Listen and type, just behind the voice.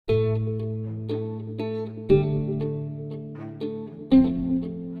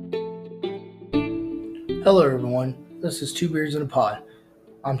Hello, everyone. This is Two Beards in a Pod.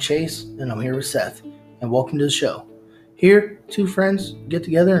 I'm Chase, and I'm here with Seth, and welcome to the show. Here, two friends get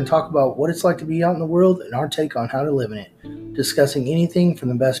together and talk about what it's like to be out in the world and our take on how to live in it, discussing anything from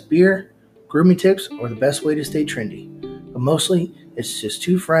the best beer, grooming tips, or the best way to stay trendy. But mostly, it's just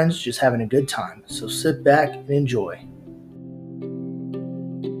two friends just having a good time, so sit back and enjoy.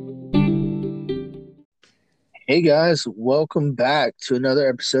 Hey guys, welcome back to another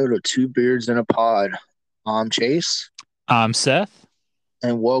episode of Two Beards in a Pod. I'm Chase. I'm Seth.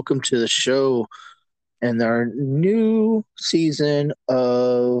 And welcome to the show and our new season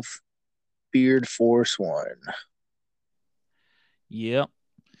of Beard Force One. Yep.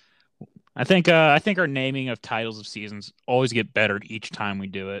 I think our naming of titles of seasons always get better each time we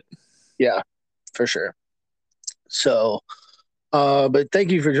do it. Yeah, for sure. So, but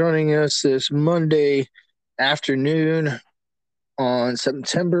thank you for joining us this Monday afternoon on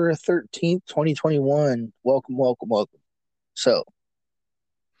September 13th, 2021. Welcome, welcome, welcome. So,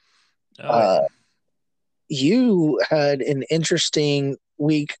 Yeah. You had an interesting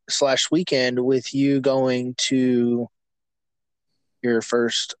week/weekend with you going to your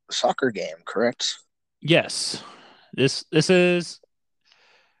first soccer game, correct? Yes. This was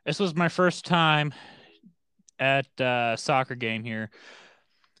my first time at a soccer game here.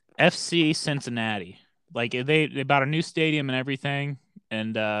 FC Cincinnati. Like they bought a new stadium and everything,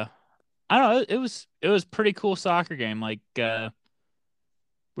 and I don't know, it was pretty cool soccer game. We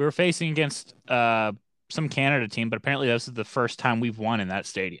were facing against some Canada team, but apparently this is the first time we've won in that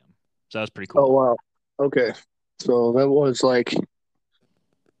stadium. So that was pretty Oh cool. wow. Okay. So that was like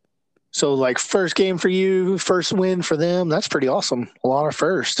first game for you, first win for them. That's pretty awesome. A lot of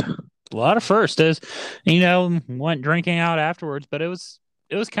first. A lot of first is, went drinking out afterwards, but it was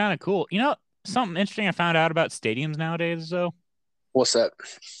kind of cool. Something interesting I found out about stadiums nowadays, though. What's that?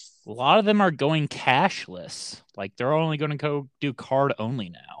 A lot of them are going cashless. Like they're only going to go do card only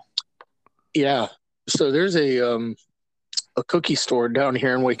now. Yeah. So there's a cookie store down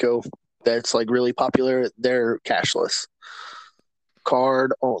here in Waco that's like really popular. They're cashless.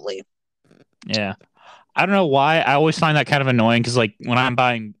 Card only. Yeah. I don't know why. I always find that kind of annoying because, like, when I'm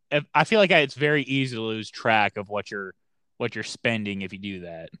buying, I feel like it's very easy to lose track of what you're spending if you do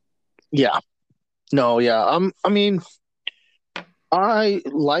that. Yeah. No, yeah. I mean, I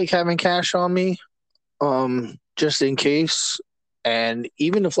like having cash on me, just in case. And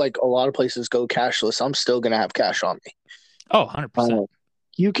even if like a lot of places go cashless, I'm still gonna have cash on me. Oh, 100%.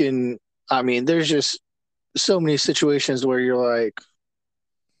 You can, I mean, there's just so many situations where you're like,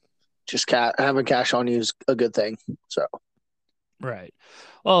 just having cash on you is a good thing. So Right.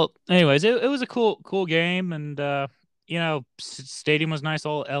 Well, anyways, it was a cool game, and stadium was nice,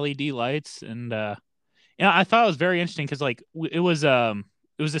 all LED lights, and I thought it was very interesting because like it was a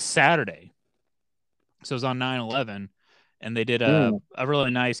Saturday, so it was on 9/11, and they did a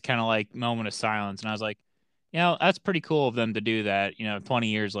really nice kind of like moment of silence, and I was like, that's pretty cool of them to do that, 20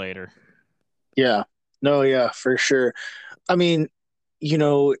 years later. yeah, no, yeah, for sure. I mean,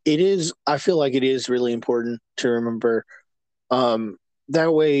 it is. I feel like it is really important to remember.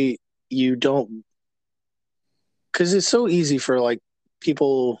 That way you don't, because it's so easy for like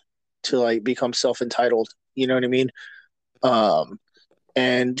people to like become self entitled. You know what I mean? Um,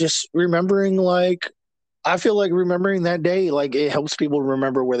 and just remembering like I feel like remembering that day, like it helps people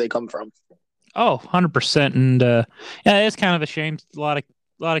remember where they come from. Oh, 100%. And yeah, it's kind of a shame. A lot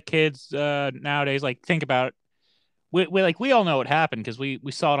of kids nowadays like think about it. We all know what happened because we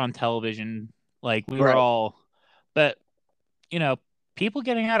saw it on television. Like we were Right, all, but you know, people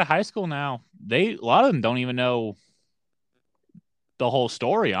getting out of high school now, a lot of them don't even know the whole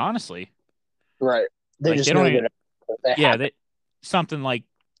story. Honestly, right. They like they just don't know even. that it Yeah, happened. they something like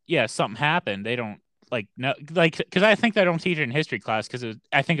yeah, something happened. They don't like no like because I think they don't teach it in history class because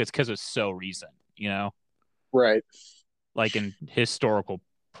I think it's because it's so recent. Right. Like in historical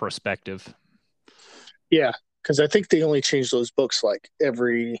perspective. Yeah, because I think they only change those books like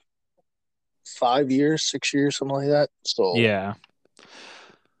every 5 years, 6 years, something like that. So Yeah.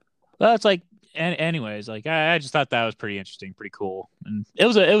 Well, it's like, anyways, like I just thought that was pretty interesting, pretty cool, and it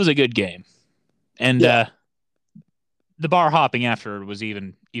was a good game, and yeah, the bar hopping after was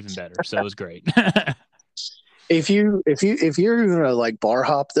even better, so it was great. if you're gonna like bar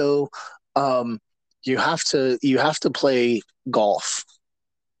hop though, um, you have to play golf,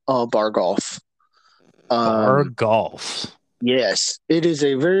 bar golf. Bar Um, golf. yes, it is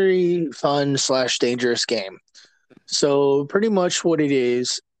a very fun/slash dangerous game. So pretty much what it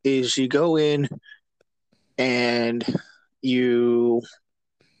is you go in and you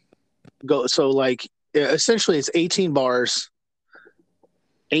go. So like essentially it's 18 bars,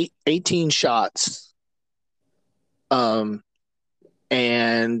 18 shots, Um,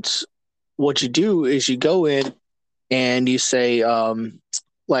 and what you do is you go in and you say,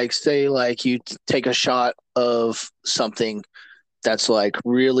 say like you take a shot of something that's like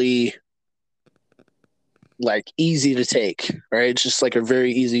really like easy to take, right? It's just like a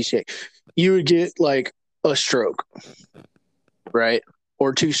very easy shake. You would get like a stroke, right?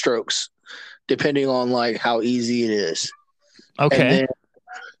 Or two strokes, depending on like how easy it is. And Okay. then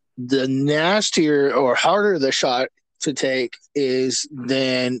the nastier or harder the shot to take is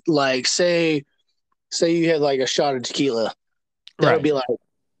then like say you had like a shot of tequila. That'll Right. be like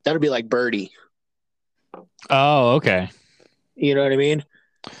that'll be like birdie. Oh, okay. You know what I mean?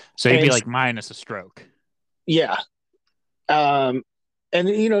 So you'd be And like minus a stroke. yeah. Um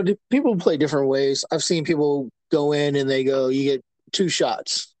and people play different ways. I've seen people go in and they go, you get two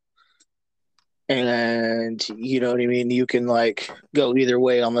shots. And you know what I mean? You can like go either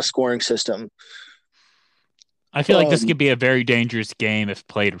way on the scoring system. I feel like this Um could be a very dangerous game if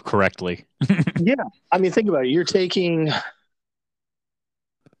played correctly. yeah. I mean think about it. You're taking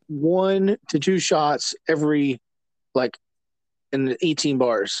 1 to 2 shots every like in 18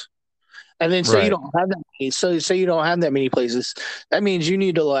 bars. And then say you Right. don't have that many, so say you don't have that many places. That means you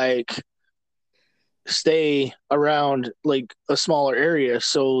need to like stay around like a smaller area.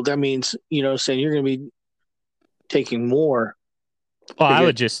 So that means, saying you're gonna be taking more Well, to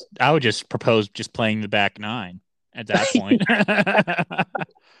get I would just propose just playing the back nine at that point.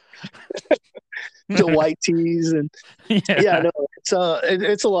 the white tees and yeah, Yeah. no, it's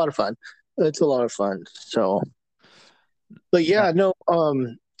a lot of fun. It's a lot of fun. So but yeah, no,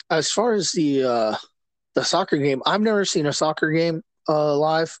 as far as the soccer game, I've never seen a soccer game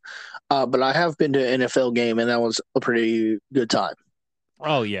live, but I have been to an NFL game, and that was a pretty good time.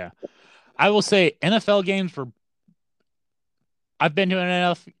 Oh yeah. I will say NFL games for I've been to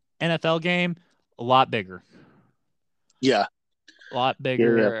an NFL game a lot bigger. Yeah, A lot yeah,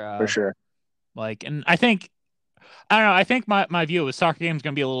 bigger. for sure. And I think I don't know. I think my view of a soccer game is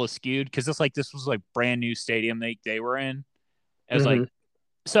going to be a little skewed because this was like brand new stadium they were in. It was Hmm. like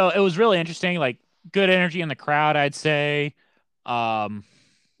so it was really interesting. Like good energy in the crowd, I'd say. Um,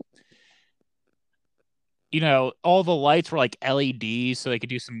 all the lights were like LEDs, so they could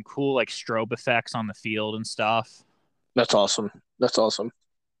do some cool like strobe effects on the field and stuff. That's awesome. That's awesome.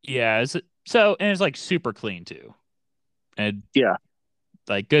 Yeah, and it's like super clean too, and Yeah,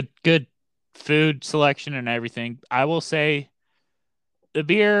 like good food selection and everything. I will say the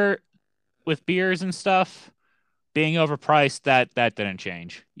beers and stuff being overpriced that didn't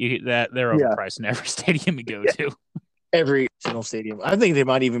change. That they're yeah. overpriced in every stadium you go Yeah. to. Every single stadium. I think they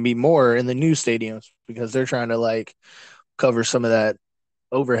might even be more in the new stadiums because they're trying to like cover some of that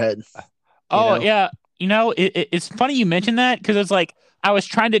overhead. You Oh know. yeah, it's funny you mentioned that because it's like I was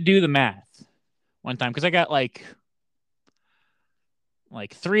trying to do the math one time because I got like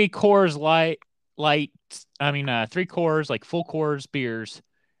three Coors light. I mean, three Coors like full Coors beers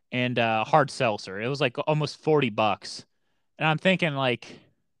and hard seltzer. It was like almost $40, and I'm thinking like,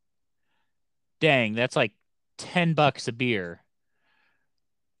 dang, that's like $10 a beer.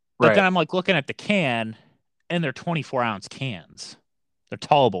 But then Right. I'm like looking at the can, and they're 24-ounce cans. They're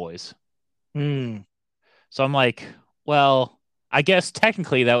tall boys. Mm. So I'm like, well, I guess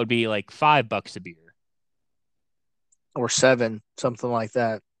technically that would be like $5 a beer. Or seven, something like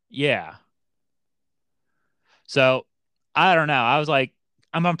that. Yeah. So I don't know. I was like,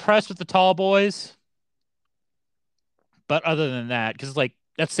 I'm impressed with the tall boys, but other than that, because like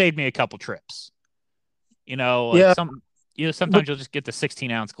that saved me a couple trips. Like Yeah, but sometimes you'll just get the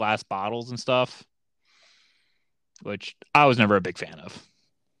 16-ounce glass bottles and stuff, which I was never a big fan of.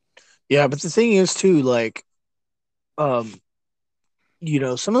 yeah, but the thing is too, like, um,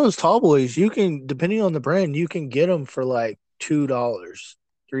 some of those tall boys, you can, depending on the brand, you can get them for like $2,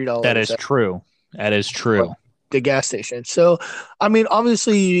 three That dollars is at true. That is true. the gas station. So, I mean,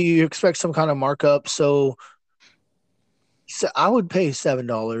 obviously, you expect some kind of markup. So I would pay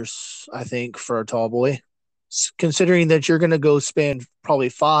 $7, I think, for a tall boy, considering that you're going to go spend probably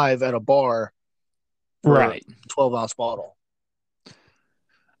five at a bar for a Right. 12-ounce bottle.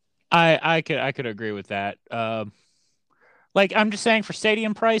 I could agree with that. Like I'm just saying for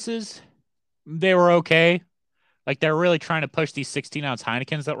stadium prices, they were okay. Like they're really trying to push these 16-ounce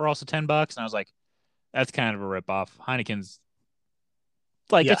Heinekens that were also $10, and I was like, that's kind of a ripoff. Heineken's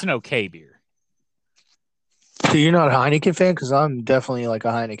like Yeah. it's an okay beer. So you're not a Heineken fan? Because I'm definitely like a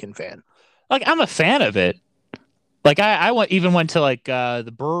Heineken fan. Like I'm a fan of it. Like even went to like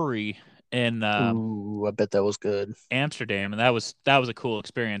the brewery in Ooh, I bet that was good. Amsterdam, and that was a cool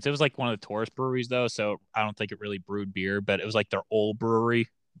experience. It was like one of the tourist breweries though, so I don't think it really brewed beer, but it was like their old brewery.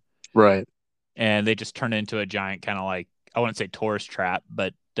 Right. and they just turned into a giant kind of like, I wouldn't say tourist trap,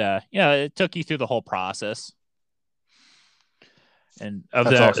 but it took you through the whole process and of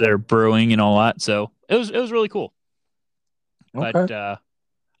That's their awesome. brewing and all that. So it was really cool. But Okay.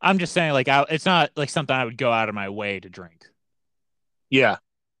 I'm just saying, like, it's not like something I would go out of my way to drink. Yeah.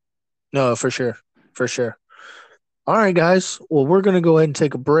 No, for sure. For sure. All right, guys. Well, we're gonna go ahead and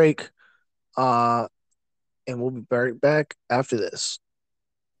take a break. Uh, and we'll be right back after this.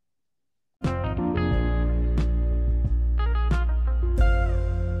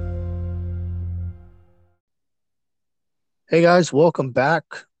 Hey guys, welcome back.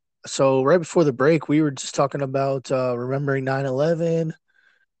 So right before the break, we were just talking about remembering 9/11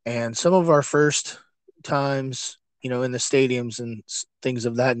 and some of our first times, in the stadiums and things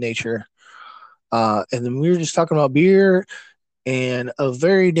of that nature. And then we were just talking about beer and a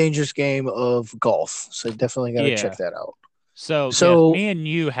very dangerous game of golf. So definitely got to check Yeah. that out. So yeah, So me and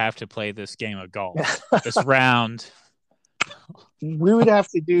you have to play this game of golf this round. we would have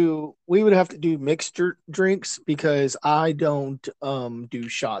to do mixed drinks because I don't do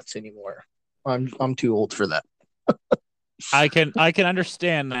shots anymore. I'm too old for that. I can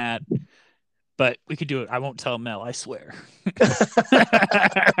understand that, but we could do it. I won't tell Mel. I swear.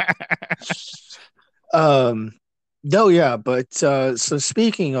 Um, no, yeah, but so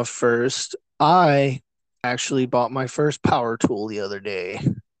speaking of first, I actually bought my first power tool the other day.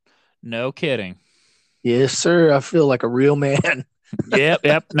 No kidding. Yes, sir. I feel like a real man. Yep,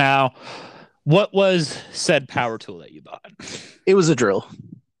 yep. Now, what was said power tool that you bought? It was a drill.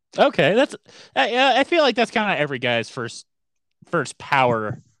 Okay, I feel like that's kind of every guy's first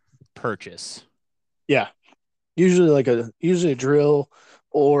power purchase. Yeah, usually a drill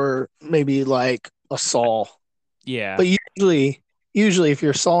or maybe like a saw. Yeah, But usually if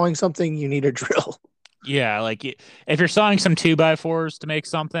you're sawing something, you need a drill. yeah. Like if you're sawing some 2x4s to make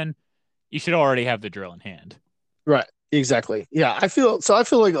something, you should already have the drill in hand. Right. Exactly. Yeah, I feel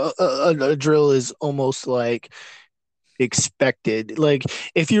like a drill is almost like expected. Like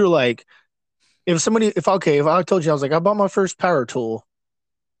if you're like if I told you I was like I bought my first power tool,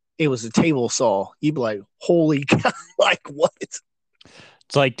 it was a table saw. You'd be like, holy cow, like what? It's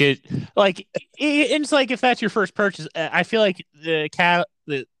like it's like if that's your first purchase, I feel like the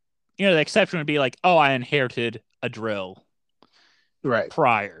exception would be like, oh, I inherited a drill Right.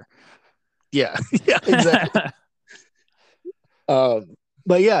 prior. Yeah. Yeah, exactly.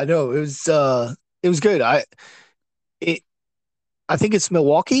 But yeah, no, it was good. It I think it's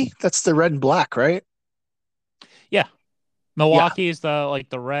Milwaukee. That's the red and black, right? Yeah, Yeah. Milwaukee is the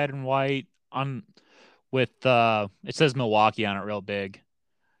red and white on with it says Milwaukee on it real big,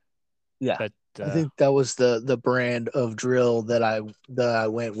 Yeah. but I think that was the brand of drill that I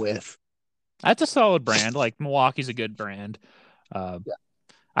went with. that's a solid brand. Like Milwaukee's a good brand. Uh, Yeah.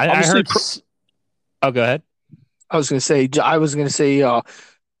 I Obviously, heard. Oh, go ahead. I was gonna say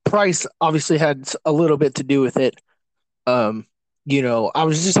price obviously had a little bit to do with it. Um, I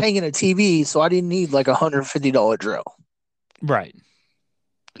was just hanging a TV, so I didn't need like $150 drill. Right.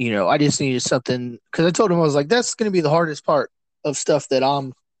 I just needed something because I told him I was like, that's gonna be the hardest part of stuff that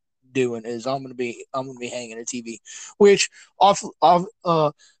I'm doing is I'm gonna be hanging a TV, which also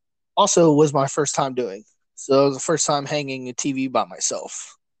was my first time doing. So it was the first time hanging a TV by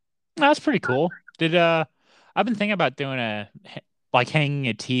myself. That's pretty cool. Did I've been thinking about doing like hanging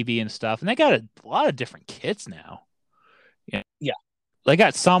a TV and stuff, and they got a lot of different kits now. Yeah, Yeah. they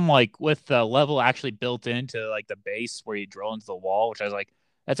got some like with the level actually built into like the base where you drill into the wall, which I was like,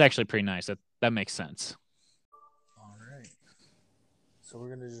 that's actually pretty nice. That makes sense. All right. So we're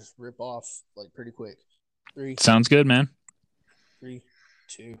gonna just rip off like pretty quick. Three, Sounds good, man. three,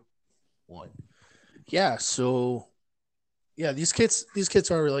 two, one. Yeah. So yeah, these kits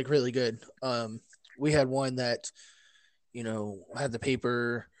are like really good. We had one that had the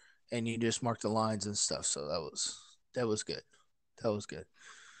paper and you just mark the lines and stuff. So that was good. That was good.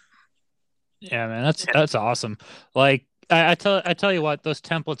 Yeah, man, that's awesome. Like I tell you what, those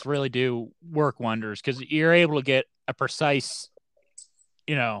templates really do work wonders because you're able to get a precise,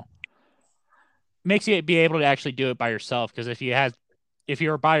 you know, makes you be able to actually do it by yourself. Because if you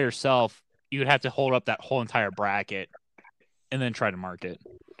were by yourself, you would have to hold up that whole entire bracket and then try to mark it.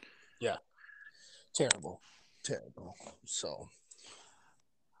 Yeah. Terrible. Terrible. So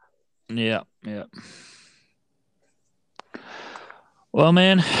Yeah, yeah. Well,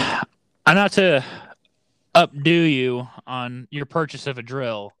 man, I'm not to updo you on your purchase of a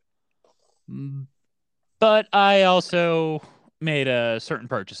drill, but I also made a certain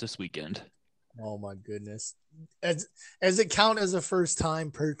purchase this weekend. oh my goodness. As it count as a first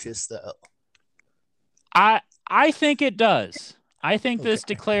time purchase though. I think it does. I think Okay. this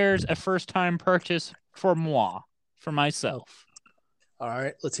declares a first-time purchase for moi, for Oh, myself. all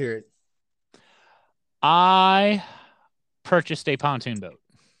right. Let's hear it. I purchased a pontoon boat.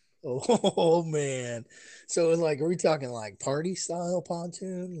 Oh, man. So like, are we talking like party style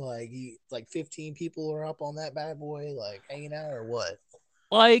pontoon? Like 15 people are up on that bad boy, like hanging out, or what?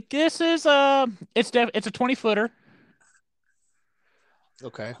 Like this is it's a 20-footer,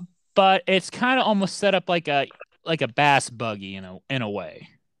 Okay. but it's kind of almost set up like a bass buggy in a way.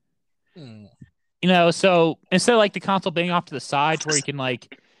 Hmm. So instead of like the console being off to the side to where you can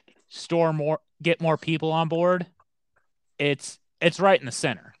like store more, get more people on board, it's right in the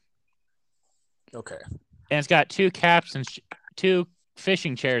center, Okay. and it's got two caps and two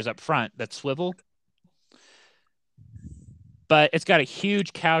fishing chairs up front that swivel. But it's got a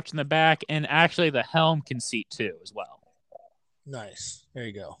huge couch in the back, and actually the helm can seat too as well. Nice. There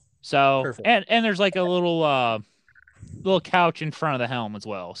you go. So Perfect. and there's like a little couch in front of the helm as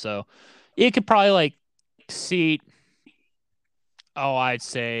well. So it could probably like seat, I'd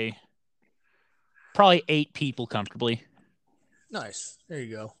say probably 8 people comfortably. Nice. There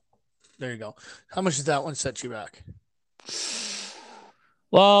you go. There you go. How much does that one set you back?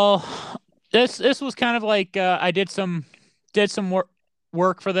 Well, this was kind of like I did some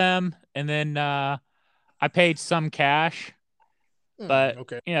work for them, and then I paid some cash, but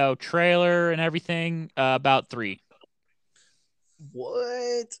Okay. trailer and everything about 3.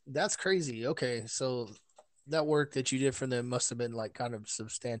 What? That's crazy. Okay. So that work that you did for them must have been like kind of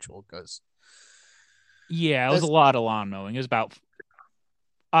substantial because Yeah, it was a that's lot of lawn mowing. It was about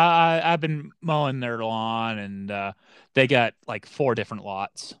I've been mowing their lawn, and they got like 4 different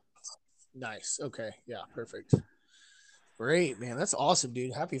lots. nice. Okay. Yeah. Perfect. Great, man. That's awesome,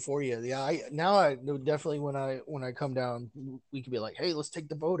 dude. Happy for you. Yeah. I know definitely when I come down, we could be like, hey, let's take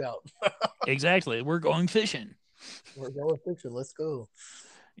the boat out. Exactly. We're going fishing. We're going fishing. Let's go.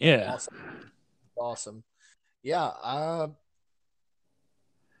 No, Yeah. awesome. Awesome. Yeah.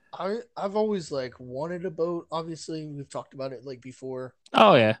 I've always like wanted a boat. Obviously, we've talked about it like before.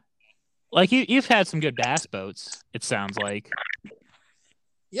 Oh yeah. Like you've had some good bass boats, it sounds like.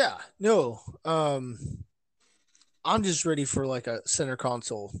 Yeah, no. I'm just ready for like a center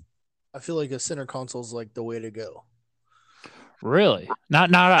console. I feel like a center console is like the way to go. Really?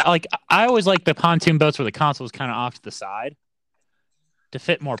 Not like I always like the pontoon boats where the console is kind of off to the side to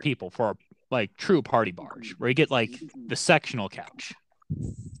fit more people for like true party barge, where you get like the sectional couch.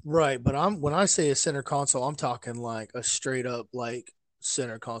 Right, but I'm when I say a center console, I'm talking like a straight up like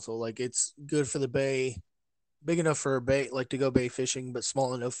center console. Like it's good for the bay, big enough for a bay, like to go bay fishing, but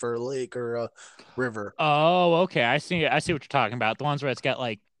small enough for a lake or a river. Oh, okay. I see what you're talking about. The ones where it's got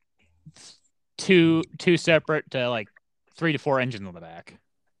like two separate to like 3 to 4 engines on the back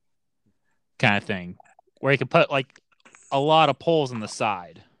kind of thing, where you can put like a lot of poles on the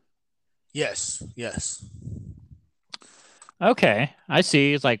side. Yes, yes. Okay, I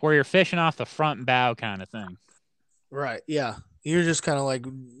see. It's like where you're fishing off the front bow kind of thing. Right, yeah. You're just kind of like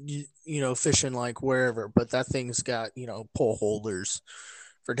fishing like wherever, but that thing's got pole holders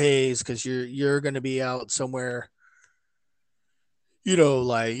for days because you're going to be out somewhere.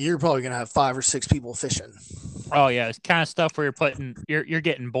 Like you're probably going to have 5 or 6 people fishing. Oh yeah, it's kind of stuff where you're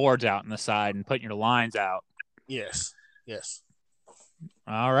getting boards out on the side and putting your lines out. Yes, yes.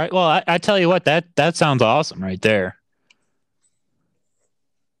 All right. Well, I tell you what, that sounds awesome right there.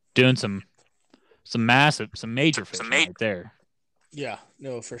 Doing some major fishing right there. Yeah,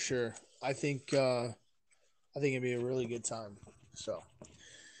 no, for sure. I think it'd be a really good time. So,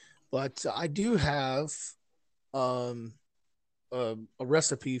 but I do have um a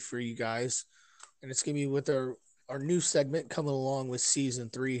recipe for you guys, and it's gonna be with our new segment coming along with season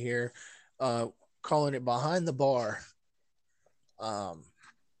 3 here, uh, calling it Behind the Bar. Um,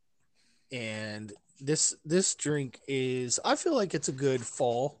 and this drink is I feel like it's a good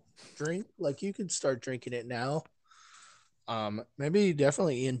fall drink. Like you can start drinking it now. Maybe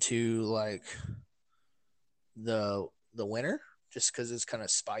definitely into like the winter, just because it's kind of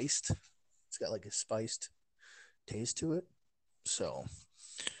spiced. It's got like a spiced taste to it. So,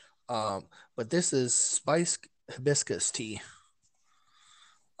 but this is spiced hibiscus tea.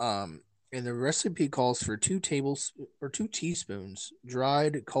 Um, and the recipe calls for 2 teaspoons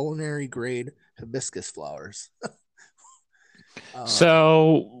dried culinary grade hibiscus flowers. um,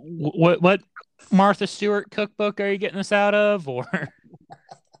 So, what Martha Stewart cookbook are you getting this out of, or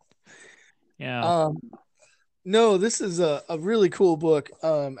yeah? um, no, this is a really cool book.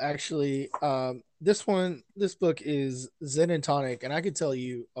 Actually, this book is Zen and Tonic, and I could tell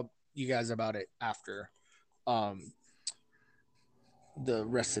you guys about it after um the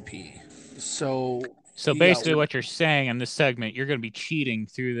recipe. So So basically what you're saying in this segment, you're going to be cheating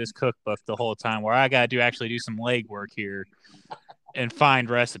through this cookbook the whole time, where I got to actually do some legwork here and find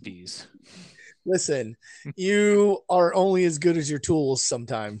recipes. Listen, you are only as good as your tools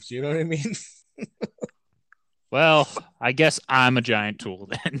sometimes. You know what I mean? Well, I guess I'm a giant tool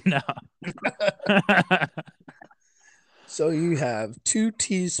then. No. So you have 2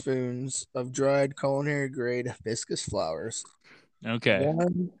 teaspoons of dried culinary grade hibiscus flowers. Okay.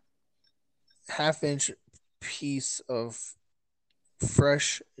 1/2 inch piece of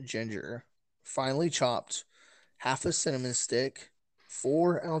fresh ginger, finely chopped. 1/2 a cinnamon stick.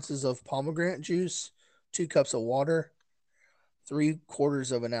 4 ounces of pomegranate juice. 2 cups of water.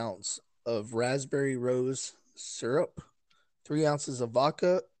 3/4 of an ounce of raspberry rose syrup. 3 ounces of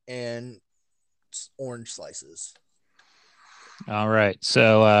vodka and orange slices. All right.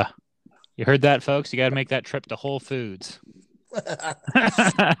 So you heard that, folks. You got to make that trip to Whole Foods.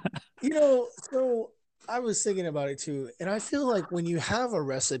 So I was thinking about it too, and I feel like when you have a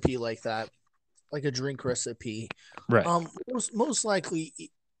recipe like that, like a drink recipe, right. Most likely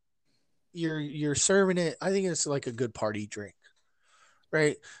you're serving it. I think it's like a good party drink,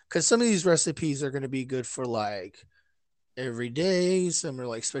 right? Because some of these recipes are going to be good for like every day. Some are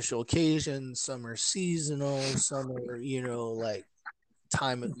like special occasions. Some are seasonal. Some are like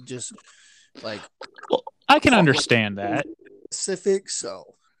time just like. Well, I can understand that. Specific,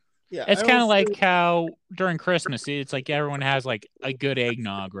 so yeah, it's kind of like how during Christmas it's like everyone has like a good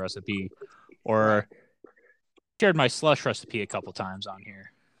eggnog recipe, or shared my slush recipe a couple times on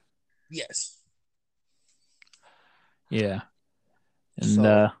here. Yes. Yeah,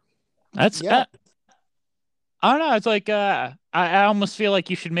 and that's I don't know. It's like I almost feel like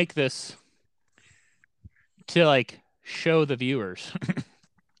you should make this to like show the viewers.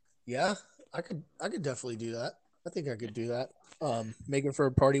 Yeah, I could definitely do that. I think I could do that. Make it for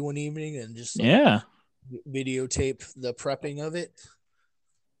a party one evening and just videotape the prepping of it.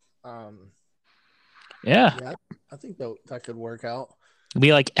 Yeah, I think that could work out. It'd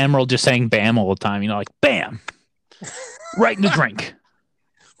be like Emerald just saying "bam" all the time. Like bam, right in the drink.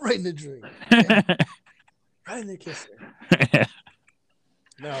 Right in the drink. Yeah. Right in the kisser.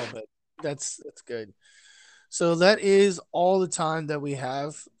 No, but that's good. So that is all the time that we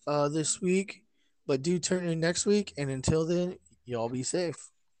have this week. But do turn in next week, and until then, y'all be safe.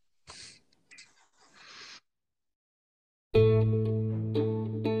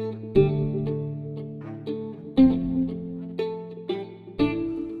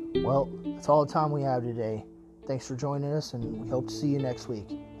 Well, that's all the time we have today. Thanks for joining us, and we hope to see you next week.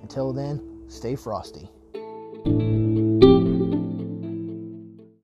 Until then, stay frosty.